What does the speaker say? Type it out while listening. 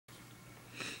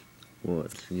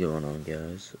What's going on,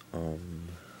 guys?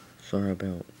 Sorry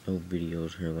about no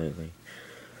videos here lately.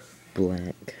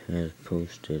 Black has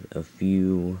posted a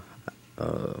few,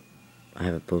 I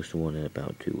haven't posted one in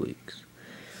about 2 weeks,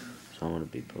 so I'm gonna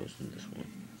be posting this one.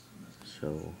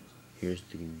 So, here's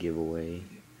the giveaway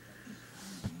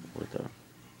with I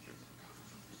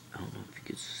don't know if you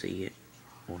can see it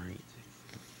right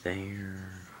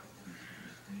there.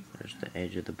 There's the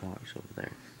edge of the box over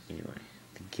there. Anyway,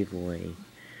 the giveaway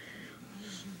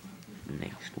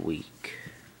next week,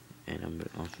 and I'm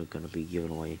also going to be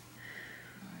giving away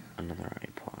another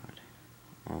iPod.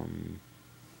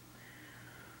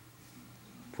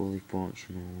 Fully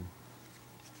functional,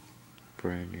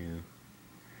 brand new.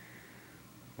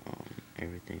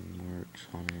 Everything works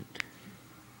on it.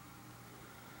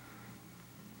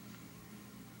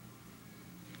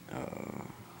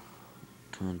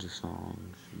 Tons of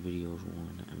songs, videos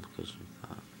 1, application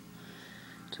 5.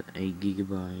 It's an 8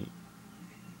 gigabyte.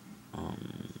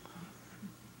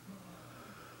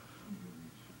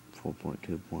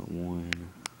 4.2.1.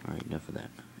 Alright, enough of that.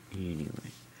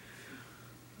 Anyway,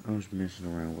 I was messing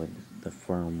around with the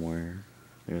firmware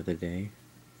the other day,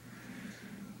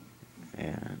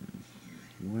 and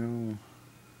well,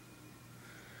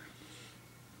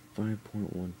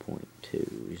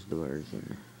 5.1.2 is the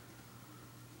version.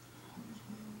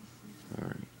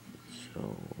 Alright,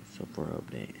 so for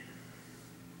update.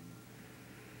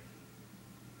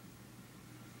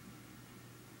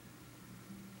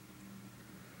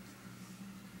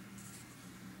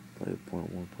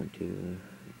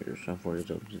 Your software is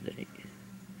up to date.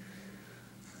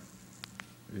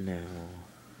 Now,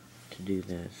 to do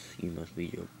this, you must be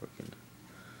jailbroken.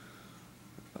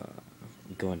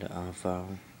 Go into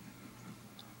iFile.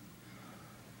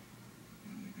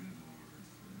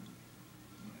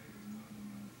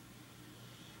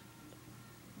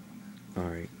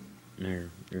 Alright, there,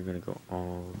 you're gonna go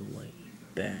all the way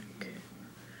back.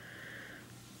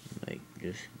 Like,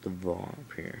 just the bar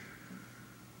up here.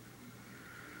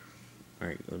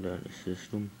 Alright, go down to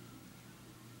System,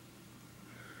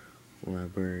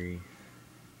 Library,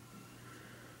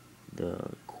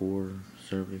 the core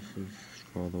services,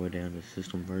 scroll all the way down to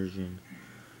System Version,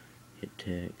 hit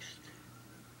Text.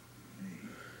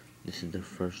 This is the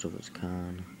first of its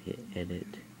kind. Hit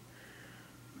Edit,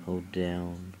 hold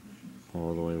down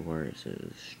all the way where it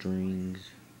says Strings.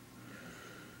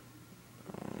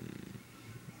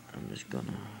 I'm just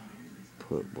gonna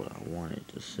put what I want it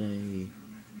to say.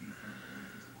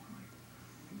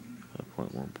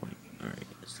 5.1. Alright,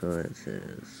 so it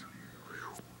says,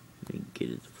 let me get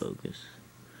it to focus.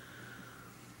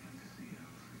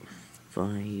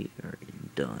 Alright,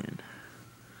 done.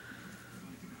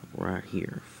 Right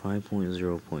here,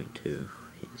 5.0.2. Hit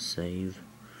save.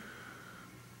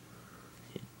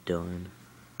 Hit done.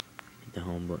 Hit the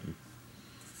home button.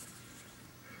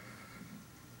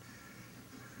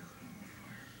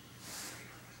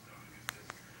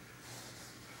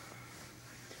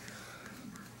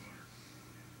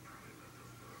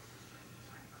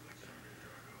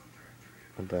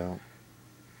 About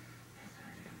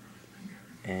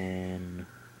and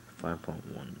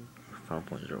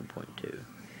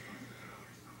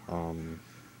 5.0.2.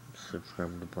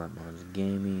 Subscribe to Black Minds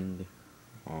Gaming.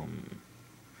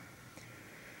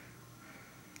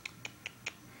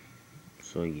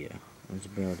 So yeah, that's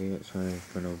about it. Sorry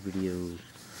for no videos.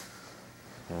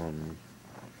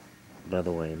 By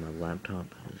the way, my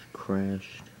laptop has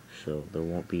crashed, so there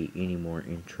won't be any more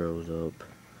intros up.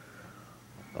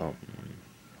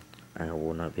 I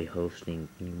will not be hosting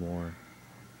anymore.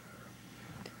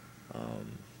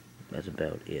 That's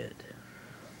about it.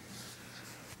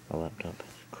 My laptop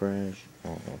has crashed. I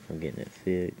don't know if I'm getting it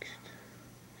fixed.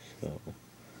 So,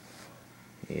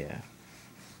 yeah.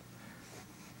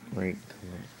 Rate,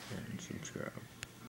 comment, and subscribe.